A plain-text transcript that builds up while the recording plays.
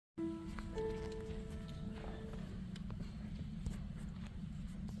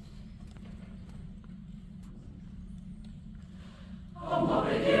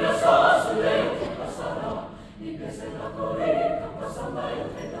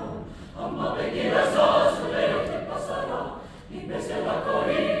Amma Begira Zazu, che passerà, invece la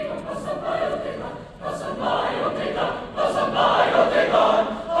corrida, passa mai o te gan, passa mai o te gan, passa mai o te gan.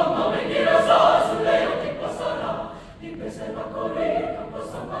 Amma Begira Zazu, che passerà, invece la corrida,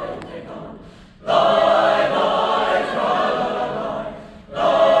 passa mai o te gan. Lai, lai, tra la la lai,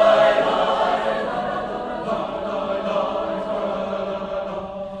 lai, lai, la la la lai, lai, tra la la la.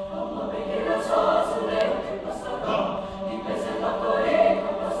 Amma Begira Zazu, che passerà, invece la corrida,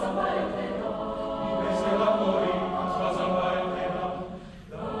 passa mai o te gan. Invece la corrida, passa mai o te gan.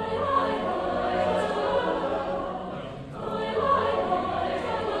 Lai, lai, lai, tra la la la lai, lai,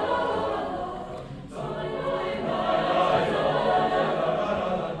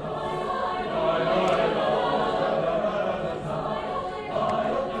 lai, tra la la la lai, lai,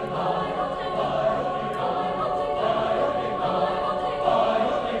 lai,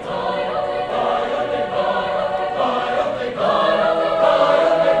 tra la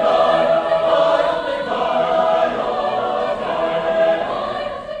la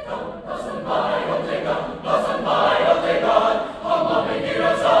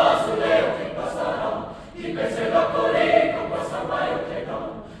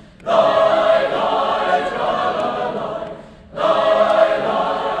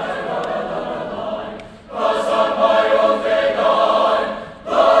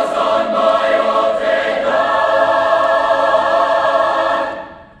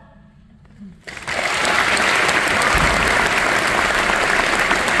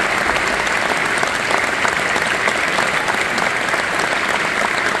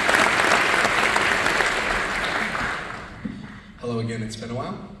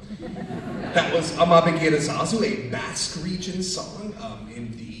Begira Zazu, a Basque region song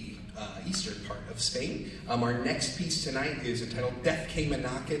in the eastern part of Spain. Our next piece tonight is entitled Death Came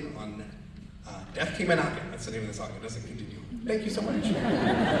A-Knockin' on Death Came A-Knockin'. That's the name of the song. It doesn't continue. Thank you so much.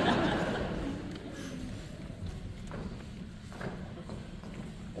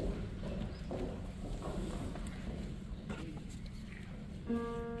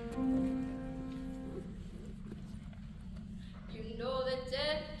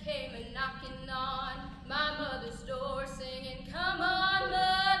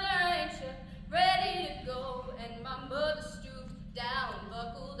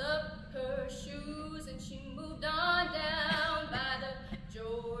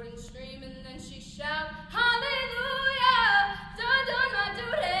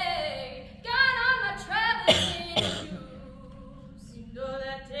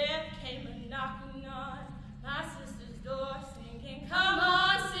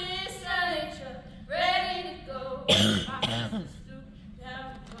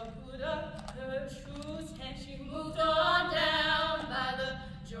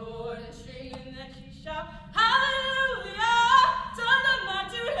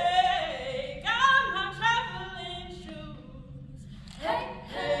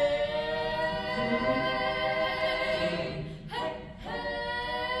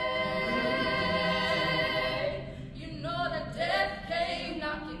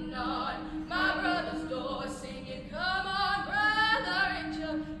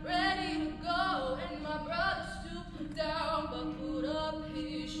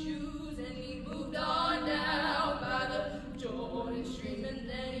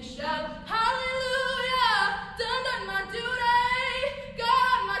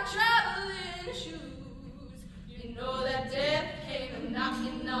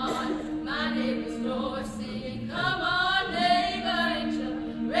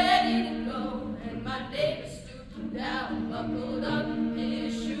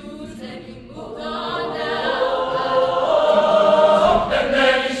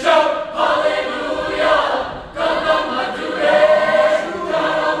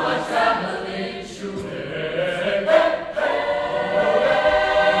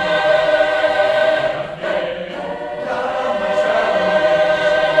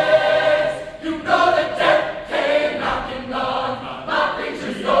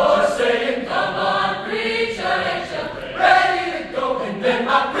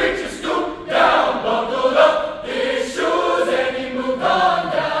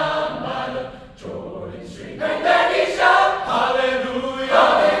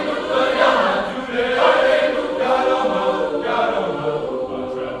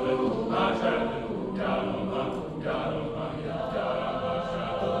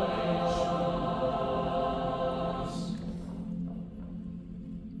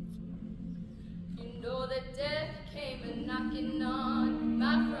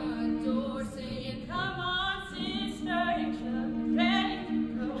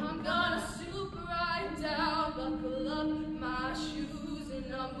 buckle up my shoes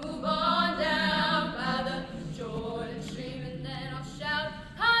and I'll move on.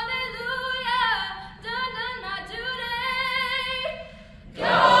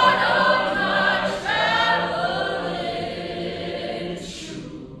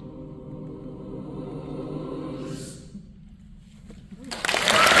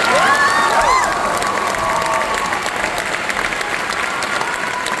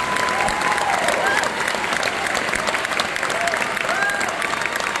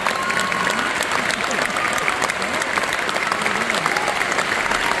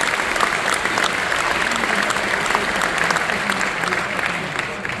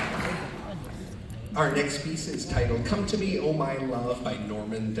 next piece is titled Come to Me, Oh My Love by Dello.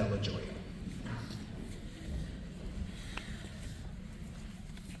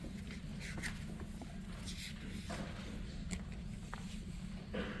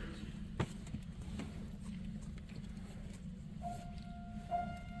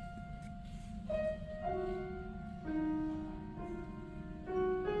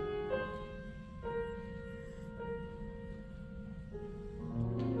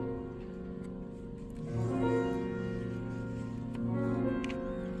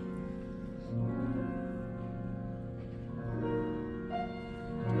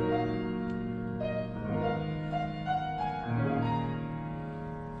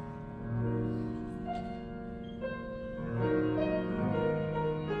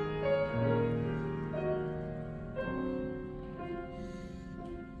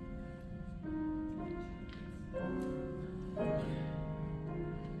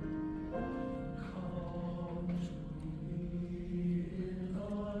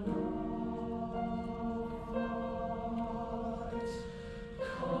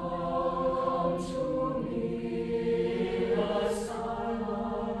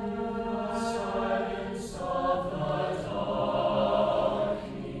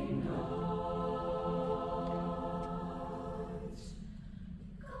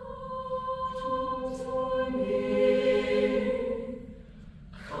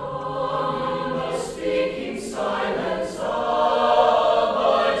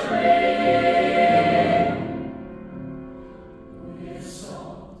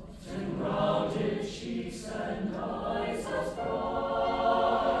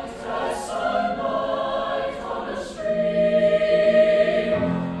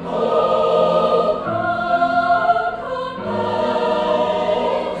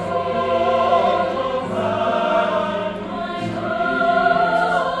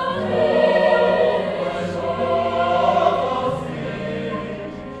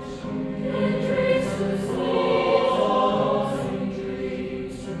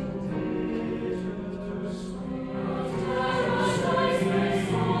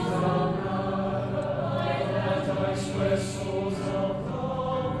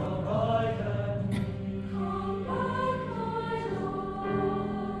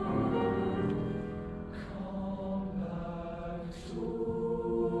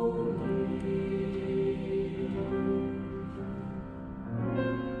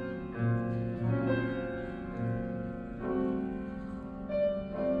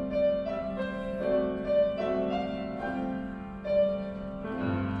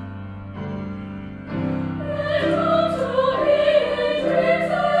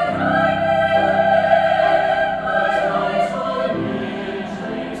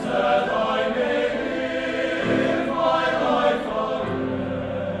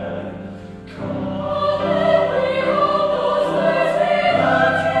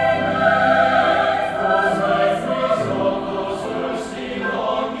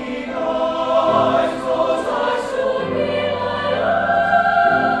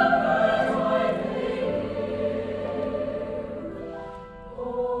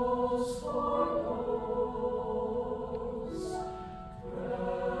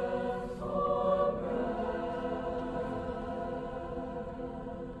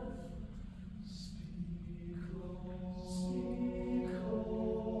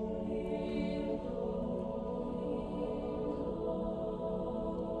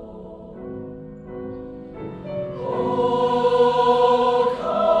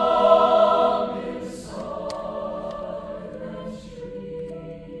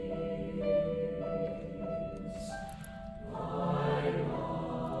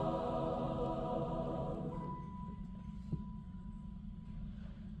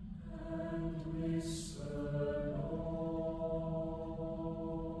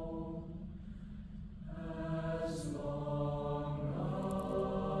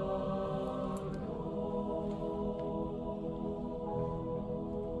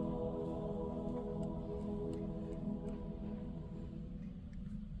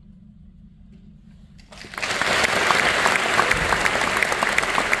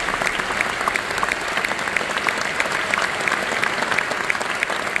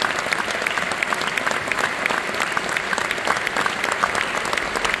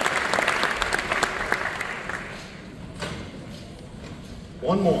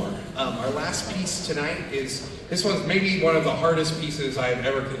 One more. Our last piece tonight is, this one's maybe one of the hardest pieces I've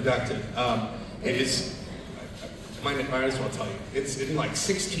ever conducted. It is, I might as well tell you, it's in like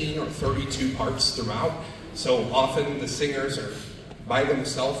 16 or 32 parts throughout, so often the singers are by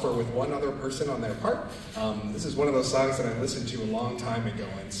themselves or with one other person on their part. This is one of those songs that I listened to a long time ago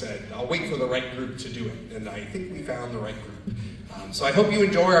and said, I'll wait for the right group to do it. And I think we found the right group. So I hope you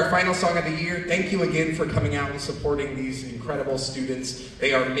enjoy our final song of the year. Thank you again for coming out and supporting these incredible students.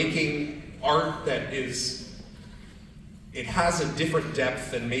 They are making art that it has a different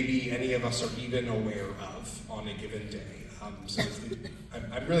depth than maybe any of us are even aware of on a given day.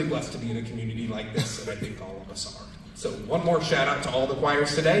 I'm really blessed to be in a community like this, and I think all of us are. So one more shout out to all the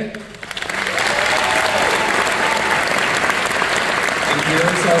choirs today. And here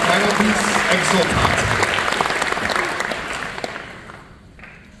is our final piece, Exsultate.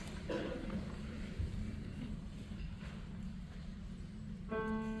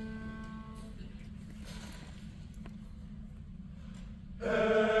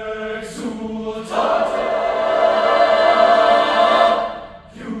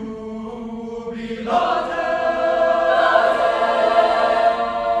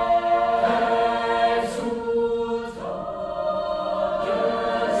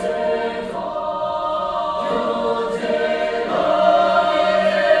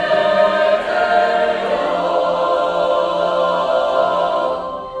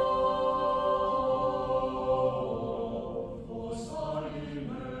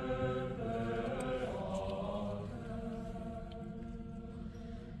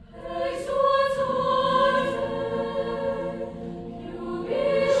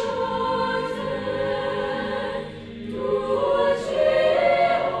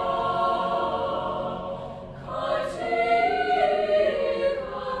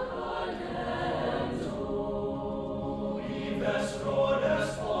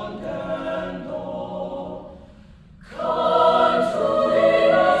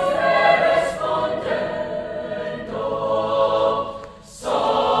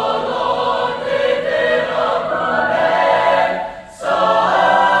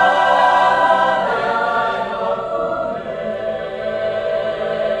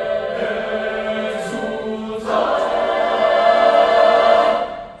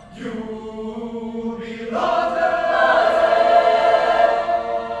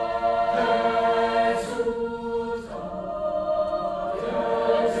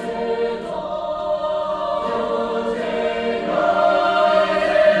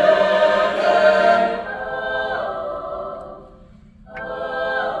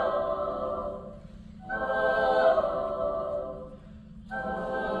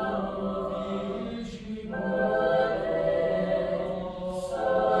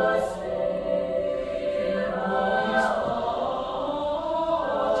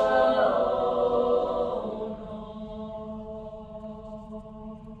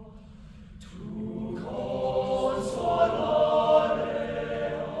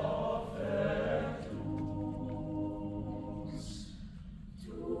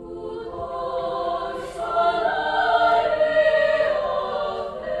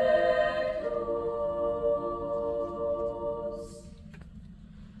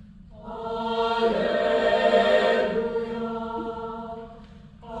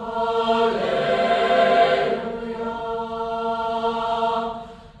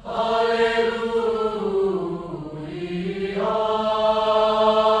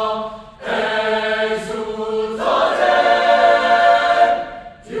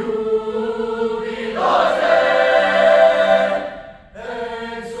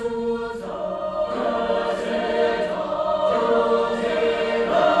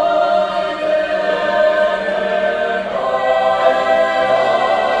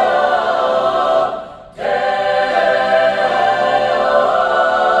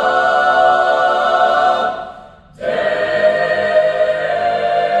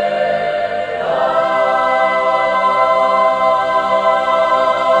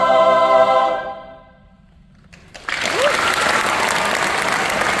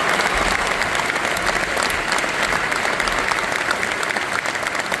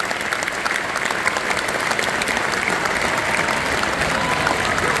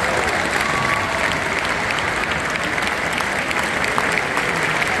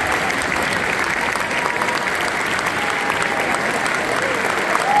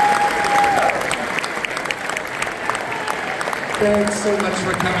 Thanks so much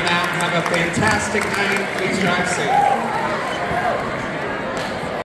for coming out. Have a fantastic night. Please drive safe.